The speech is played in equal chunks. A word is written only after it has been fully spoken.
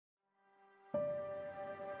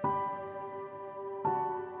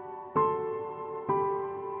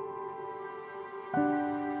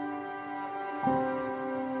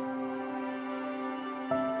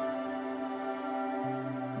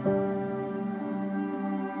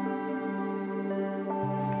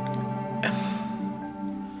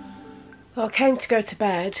Well, I came to go to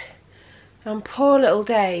bed and poor little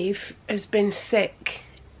Dave has been sick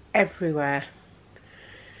everywhere.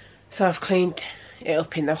 So I've cleaned it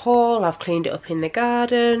up in the hall, I've cleaned it up in the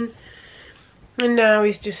garden, and now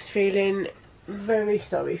he's just feeling very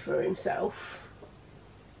sorry for himself.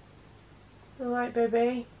 Alright,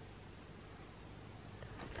 baby?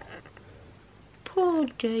 Poor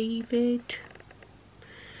David.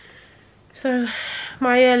 So,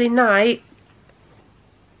 my early night...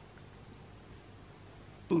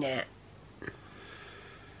 Nah.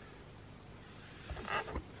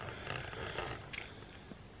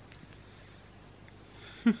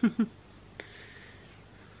 Thank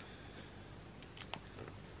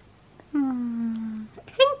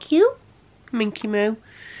you, Minky Moo.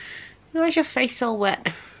 Why's your face all wet?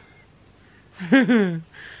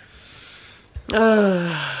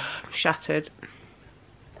 Oh, shattered.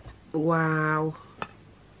 Wow.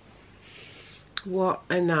 What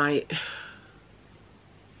a night.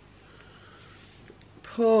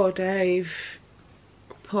 Poor Dave.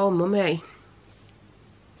 Poor mummy.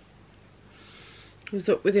 I was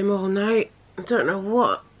up with him all night. I don't know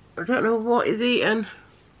what he's eating.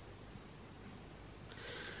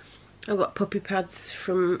 I've got puppy pads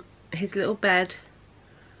from his little bed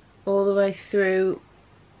all the way through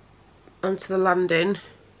onto the landing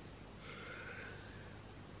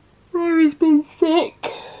where he's been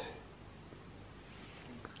sick.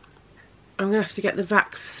 I'm gonna have to get the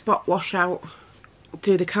Vax Spotwash out,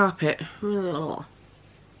 do the carpet. Ugh.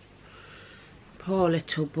 Poor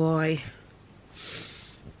little boy.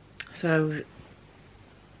 So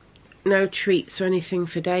no treats or anything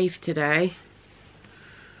for Dave today.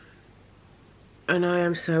 And I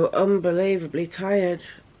am so unbelievably tired.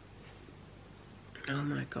 Oh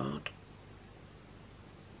my god.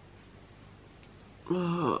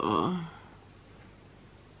 Oh.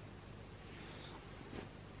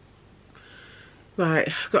 Right,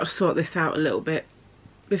 I've got to sort this out a little bit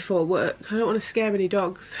before work. I don't want to scare any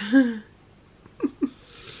dogs.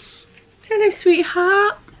 Hello,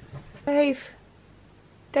 sweetheart. Dave.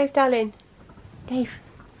 Dave, darling. Dave.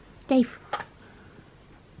 Dave.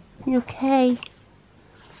 You okay?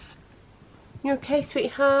 You okay,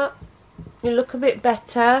 sweetheart? You look a bit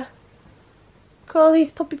better. Got all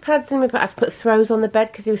these puppy pads in my bed. I had to put throws on the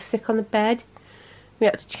bed because he was sick on the bed. We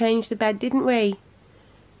had to change the bed, didn't we?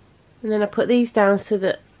 And then I put these down so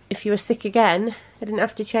that if you were sick again, I didn't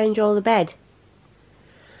have to change all the bed.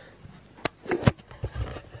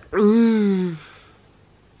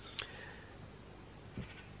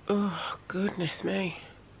 Oh, goodness me.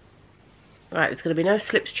 Right, there's going to be no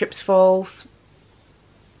slips, trips, falls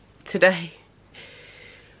today.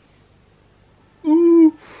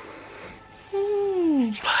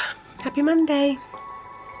 Happy Monday.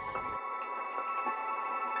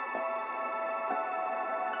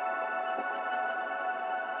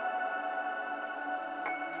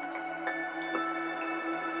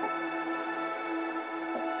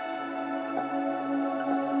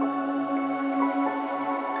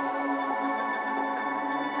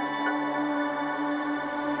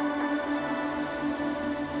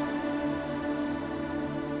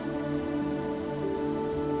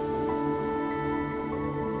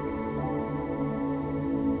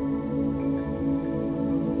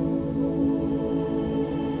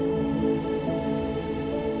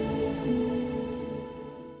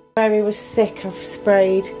 Where he was sick, I've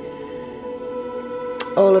sprayed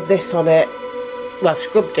all of this on it. Well,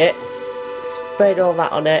 scrubbed it, sprayed all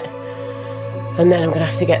that on it, and then I'm going to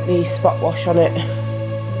have to get the spot wash on it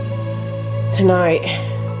tonight.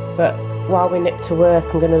 But while we nip to work,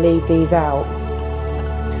 I'm going to leave these out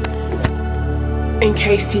in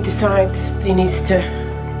case he decides he needs to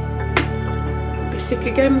be sick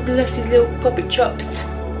again. Bless his little puppy chops.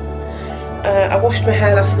 I washed my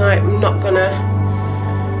hair last night. I'm not going to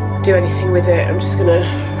do anything with it. I'm just gonna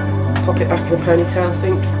pop it back in a ponytail, I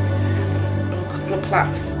think, and a couple of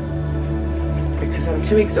plaits, because I'm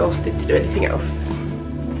too exhausted to do anything else.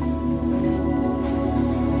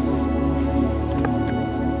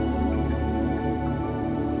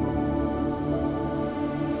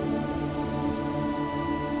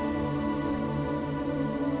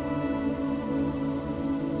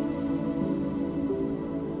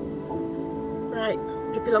 Right,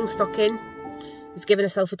 Drippy Longstocking is giving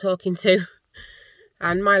herself a talking to,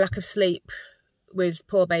 and my lack of sleep with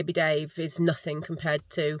poor baby Dave is nothing compared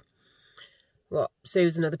to what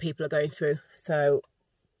Susan and other people are going through. So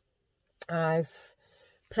I've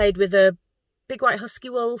played with a big white husky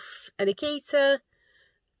wolf, an Akita,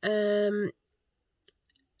 and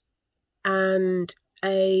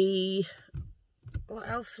a, what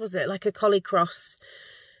else was it, like a collie cross,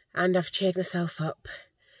 and I've cheered myself up.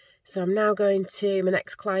 So I'm now going to my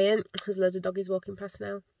next client. There's loads of doggies walking past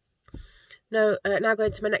now. No, now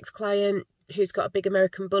going to my next client who's got a big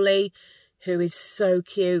American bully who is so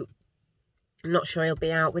cute. I'm not sure he'll be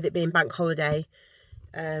out with it being bank holiday.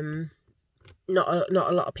 Not a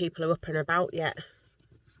lot of people are up and about yet.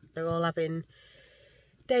 They're all having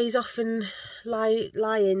days off and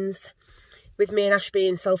lie-ins. With me and Ash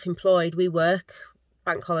being self-employed, we work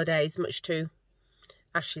bank holidays, much to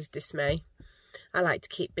Ash's dismay. I like to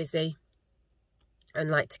keep busy and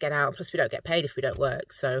like to get out. Plus we don't get paid if we don't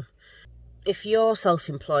work. So if you're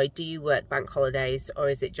self-employed, do you work bank holidays or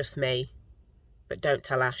is it just me? But don't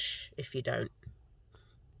tell Ash if you don't.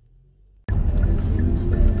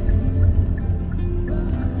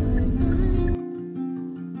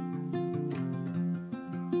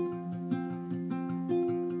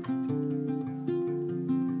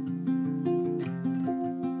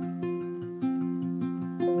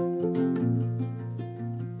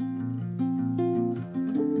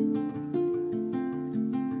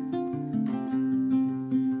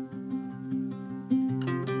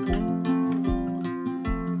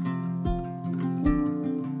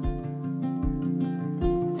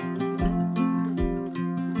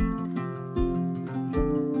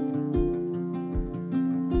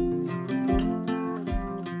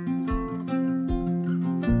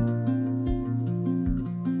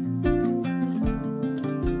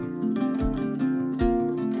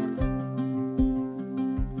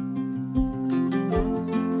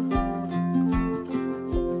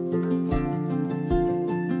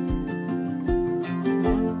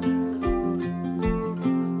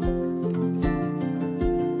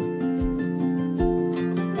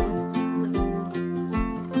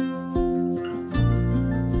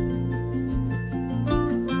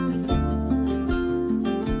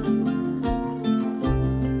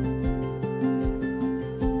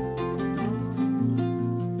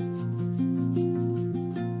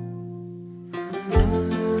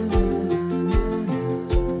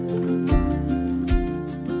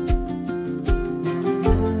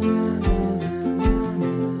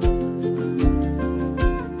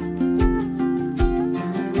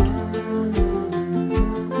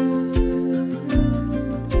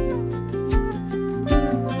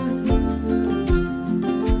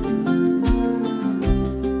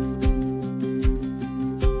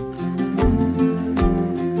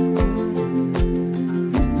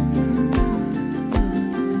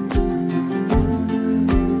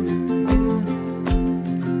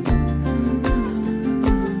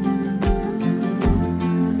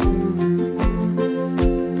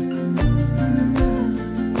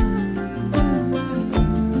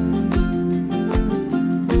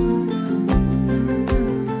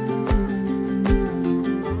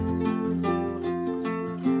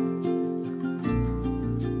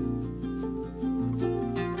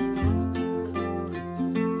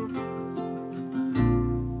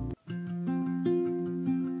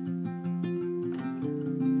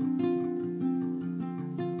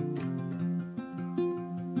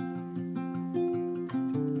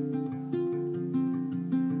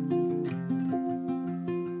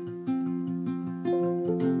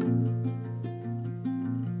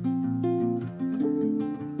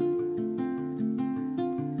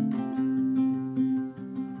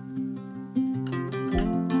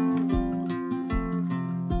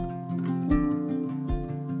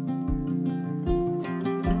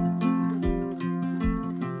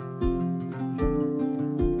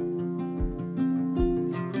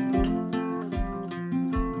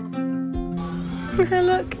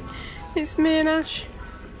 Look, it's me and Ash.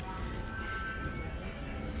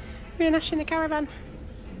 Me and Ash in the caravan.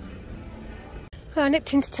 Well, I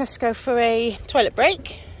nipped into Tesco for a toilet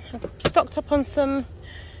break. I stocked up on some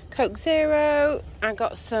Coke Zero. I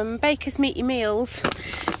got some Baker's Meaty Meals.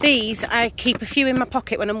 These, I keep a few in my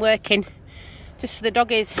pocket when I'm working, just for the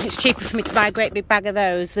doggies. It's cheaper for me to buy a great big bag of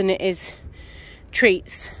those than it is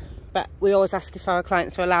treats. But we always ask if our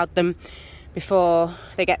clients are allowed them before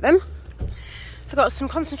they get them. I got some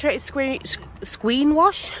concentrated screen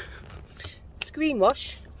wash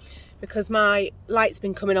because my light's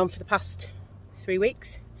been coming on for the past 3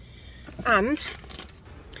 weeks, and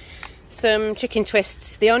some chicken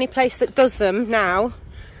twists. The only place that does them now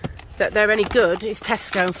that they're any good is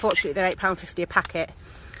Tesco. Unfortunately they're £8.50 a packet,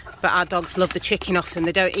 but our dogs love the chicken off them.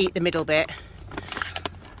 They don't eat the middle bit,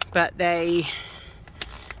 but they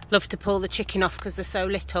love to pull the chicken off because they're so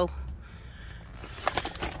little.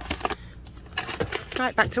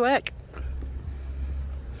 Right, back to work.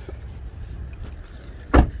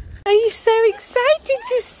 Are you so excited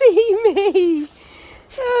to see me?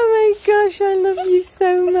 Oh my gosh, I love you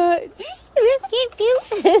so much.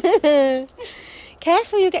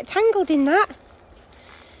 Careful, you'll get tangled in that.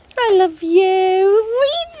 I love you. What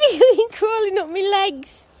are you doing crawling up my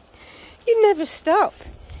legs? You never stop.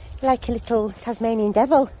 Like a little Tasmanian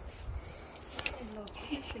devil.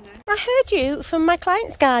 I heard you from my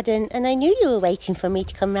client's garden and I knew you were waiting for me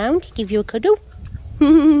to come round to give you a cuddle.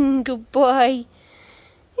 Good boy.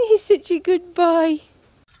 He's such a good boy.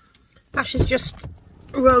 Ash has just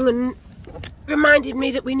rung and reminded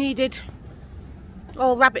me that we needed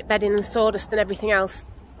all rabbit bedding and sawdust and everything else.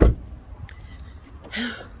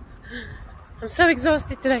 I'm so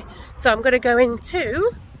exhausted today. So I'm going to go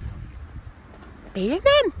into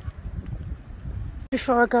B&M.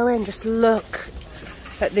 Before I go in, just look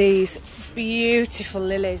at these beautiful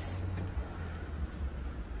lilies.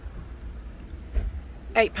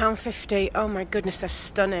 £8.50. Oh my goodness, they're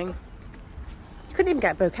stunning. You couldn't even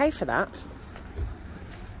get a bouquet for that.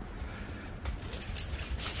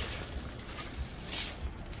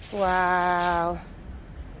 Wow.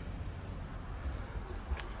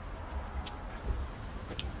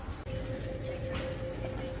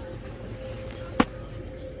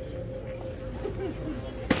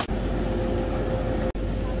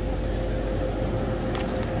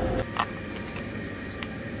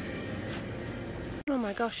 Oh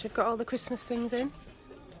my gosh, they've got all the Christmas things in.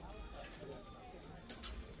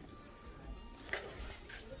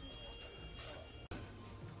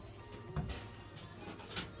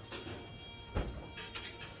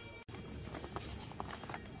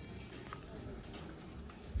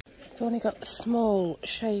 They've only got the small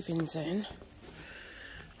shavings in.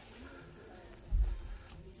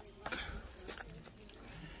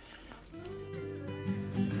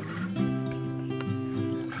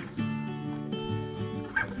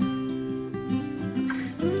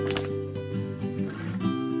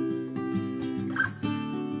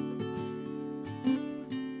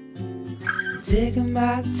 Taking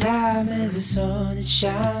my time as the sun it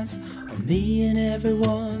shines on me and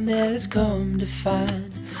everyone that has come to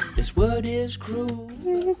find this world is cruel.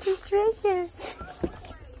 Little treasure.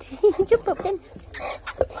 Jump up then.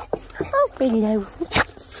 Oh, hello.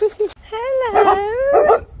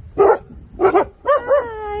 Hello.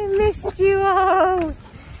 I missed you all.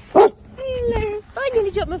 Hello. I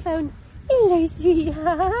nearly dropped my phone. Hello,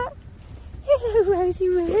 sweetheart. Hello, Rosie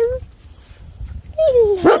Moo.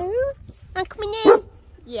 Hello. I'm coming in.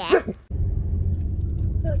 Yeah.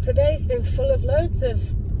 Well, today's been full of loads of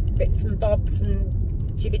bits and bobs and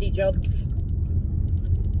jibbity jobs.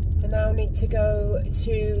 I now need to go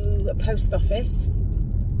to a post office.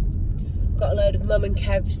 Got a load of Mum and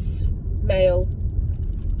Kev's mail,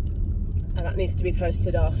 and that needs to be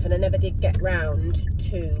posted off. And I never did get round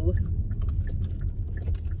to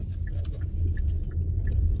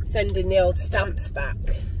sending the old stamps back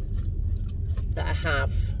that I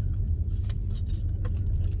have.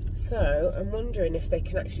 So I'm wondering if they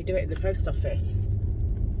can actually do it in the post office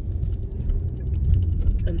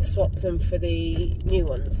and swap them for the new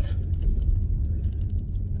ones.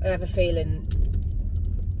 I have a feeling,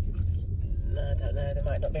 I don't know, they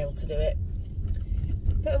might not be able to do it.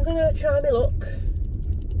 But I'm going to try my luck.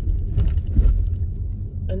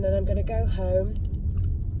 And then I'm going to go home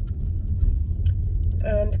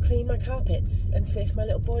and clean my carpets and see if my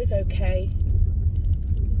little boy's okay.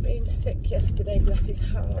 Being sick yesterday, bless his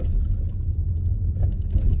heart.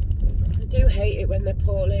 I do hate it when they're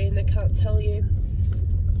poorly and they can't tell you.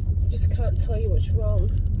 Just can't tell you what's wrong.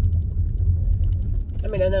 I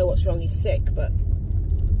mean, I know what's wrong, he's sick, but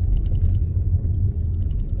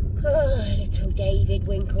oh, little David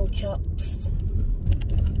Winkle Chops.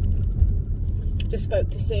 Just spoke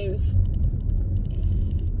to Suze.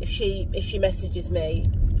 If she messages me,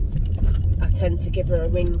 I tend to give her a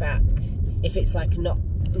ring back if it's like not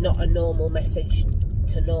a normal message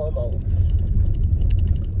to normal,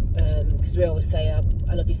 because we always say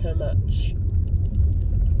I love you so much,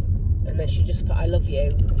 and then she just put I love you.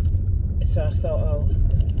 So I thought, oh,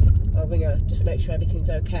 I'll ring her, just make sure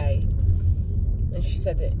everything's okay. And she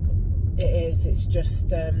said it is. It's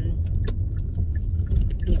just let me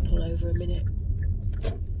pull over a minute.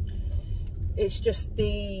 It's just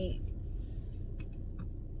the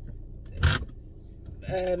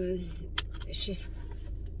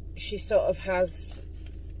she sort of has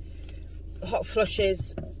hot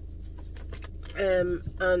flushes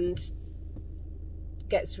and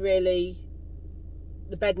gets really,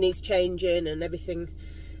 the bed needs changing and everything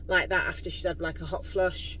like that after she's had like a hot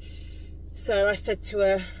flush. So I said to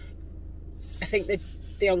her, I think the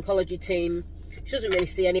oncology team, she doesn't really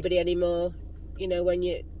see anybody anymore, you know, when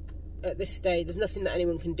you're at this stage there's nothing that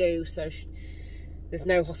anyone can do. So there's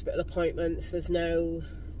no hospital appointments, there's no,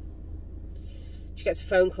 she gets a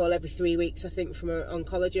phone call every 3 weeks I think from her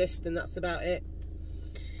oncologist, and that's about it.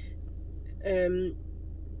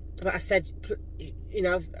 But I said, you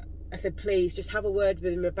know, I said, please just have a word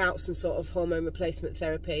with him about some sort of hormone replacement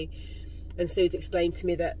therapy. And Sue's explained to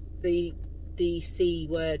me that the C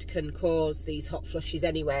word can cause these hot flushes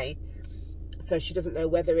anyway. So she doesn't know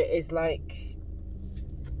whether it is like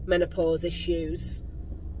menopause issues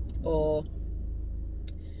or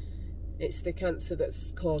it's the cancer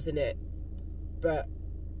that's causing it. But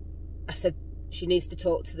I said she needs to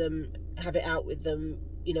talk to them, have it out with them.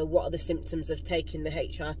 You know, what are the symptoms of taking the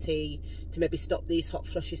HRT to maybe stop these hot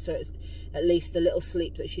flushes, so at least the little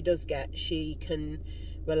sleep that she does get, she can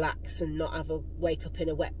relax and not have a wake up in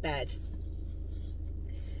a wet bed.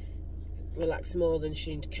 Relax more than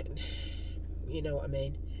she can, you know what I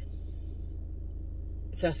mean.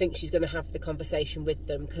 So I think she's going to have the conversation with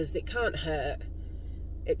them, because it can't hurt.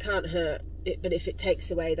 It can't hurt, but if it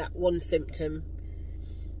takes away that one symptom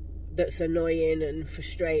that's annoying and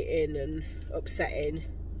frustrating and upsetting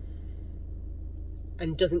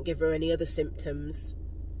and doesn't give her any other symptoms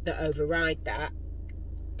that override that,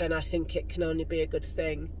 then I think it can only be a good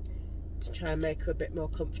thing to try and make her a bit more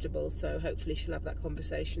comfortable. So hopefully she'll have that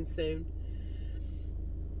conversation soon.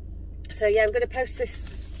 So yeah, I'm going to post this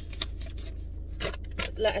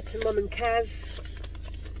letter to Mum and Kev,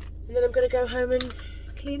 and then I'm going to go home and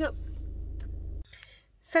clean up.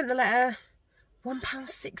 Sent the letter,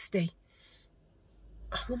 £1.60.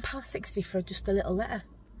 £1.60 for just a little letter.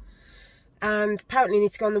 And apparently you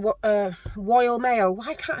need to go on the Royal Mail.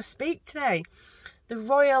 Why can't I speak today? The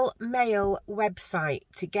Royal Mail website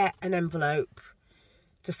to get an envelope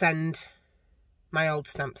to send my old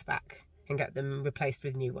stamps back and get them replaced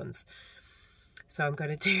with new ones. So I'm going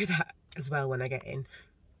to do that as well when I get in.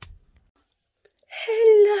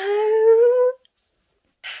 Hello.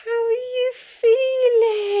 How are you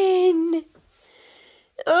feeling?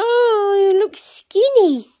 Oh, you look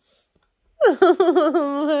skinny.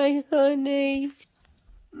 Oh, my honey.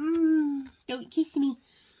 Don't kiss me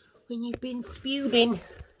when you've been spewing.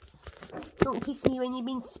 Don't kiss me when you've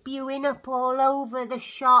been spewing up all over the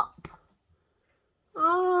shop.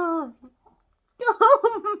 Oh.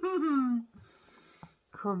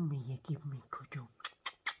 Come here, give me a cuddle.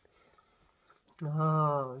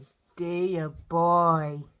 Oh, dear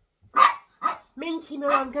boy. Minky Mo,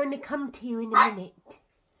 I'm going to come to you in a minute.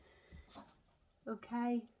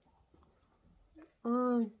 Okay?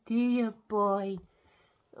 Oh, dear boy.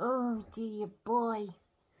 Oh, dear boy.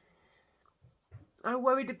 I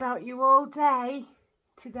worried about you all day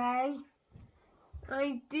today.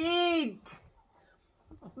 I did.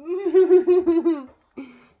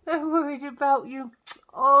 I worried about you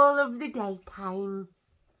all of the daytime.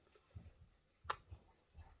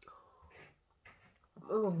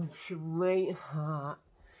 Oh, sweetheart.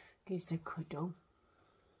 Gives a cuddle.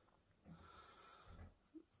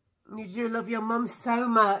 You do love your mum so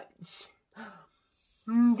much.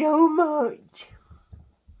 So much.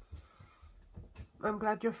 I'm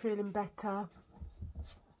glad you're feeling better.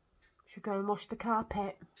 Should go and wash the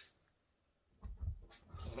carpet.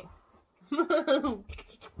 I'm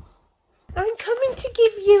coming to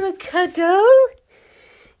give you a cuddle.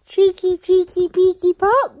 Cheeky, cheeky, peeky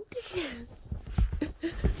pops.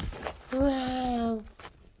 Wow.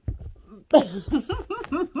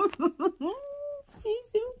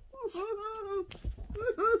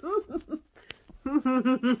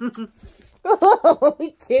 Oh, what are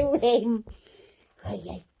we doing?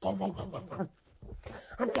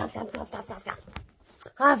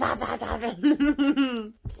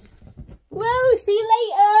 Well, see you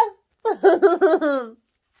later.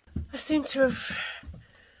 I seem to have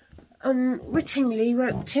unwittingly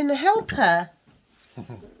roped in a helper.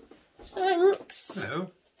 Thanks.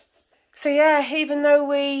 Hello. So yeah, even though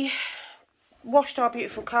we washed our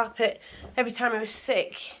beautiful carpet every time he was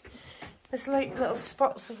sick, there's like little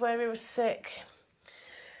spots of where he was sick.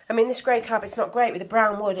 I mean, this grey carpet's not great with the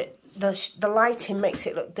brown wood. The lighting makes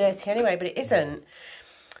it look dirty anyway, but it isn't.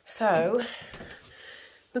 So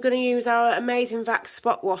we're going to use our amazing Vax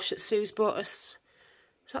Spotwash that Sue's bought us.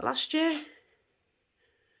 Was that last year?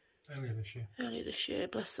 Earlier this year. Earlier this year,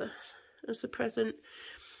 bless her. As a present.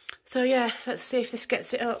 So yeah, let's see if this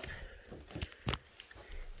gets it up.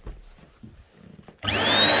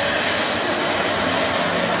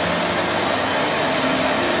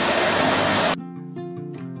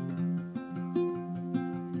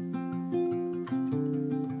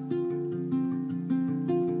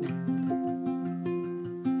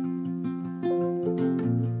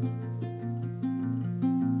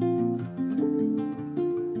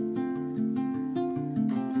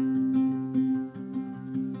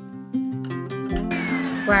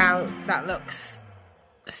 Wow, that looks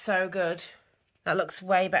so good. That looks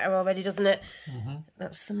way better already, doesn't it? Mm-hmm.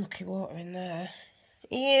 That's the mucky water in there.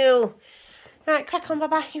 Ew. Right, crack on,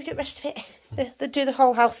 Baba. You do the rest of it. They do the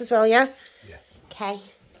whole house as well, yeah? Yeah. Okay.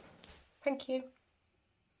 Thank you.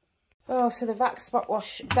 Oh, so the Vax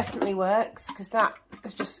Spotwash definitely works, because that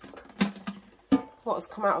is just what has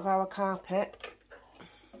come out of our carpet.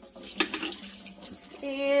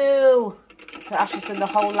 Ew. So Ash has done the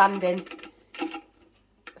whole landing.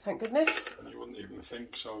 Thank goodness. You wouldn't even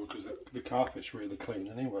think so, because the carpet's really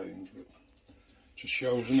clean anyway. And it just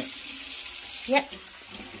shows, doesn't it? Yep.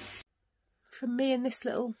 From me and this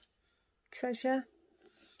little treasure,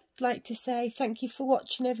 I'd like to say thank you for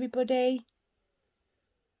watching, everybody.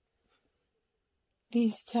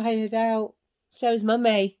 He's tired out. So's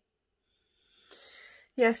Mummy.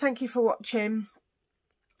 Yeah, thank you for watching.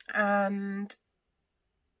 And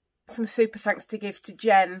some super thanks to give to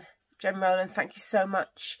Jen Rowland. Thank you so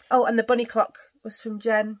much. Oh, and the bunny clock was from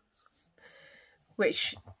Jen.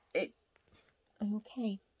 Which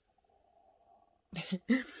okay.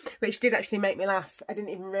 Which did actually make me laugh. I didn't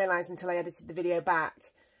even realise until I edited the video back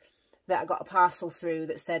that I got a parcel through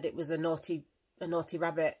that said it was a naughty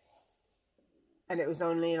rabbit. And it was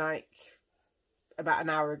only like about an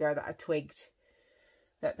hour ago that I twigged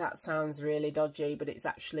that sounds really dodgy, but it's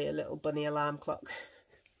actually a little bunny alarm clock.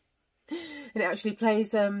 And it actually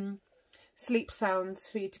plays sleep sounds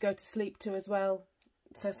for you to go to sleep to as well.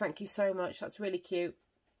 So thank you so much. That's really cute.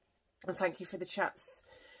 And thank you for the chats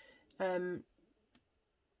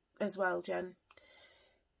as well, Jen.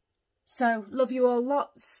 So love you all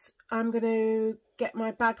lots. I'm going to get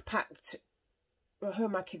my bag packed. Well, who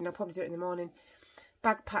am I kidding? I'll probably do it in the morning.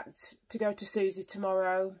 Bag packed to go to Susie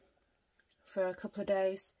tomorrow for a couple of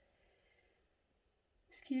days.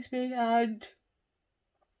 Excuse me. And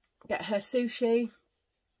get her sushi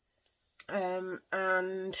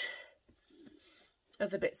and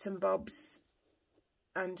other bits and bobs,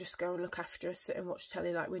 and just go and look after her, sit and watch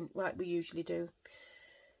telly like we usually do.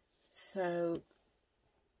 So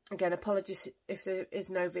again, apologies if there is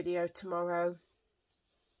no video tomorrow.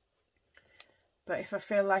 But if I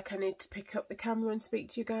feel like I need to pick up the camera and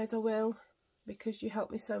speak to you guys, I will, because you help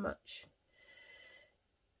me so much.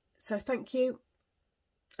 So thank you,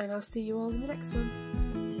 and I'll see you all in the next one.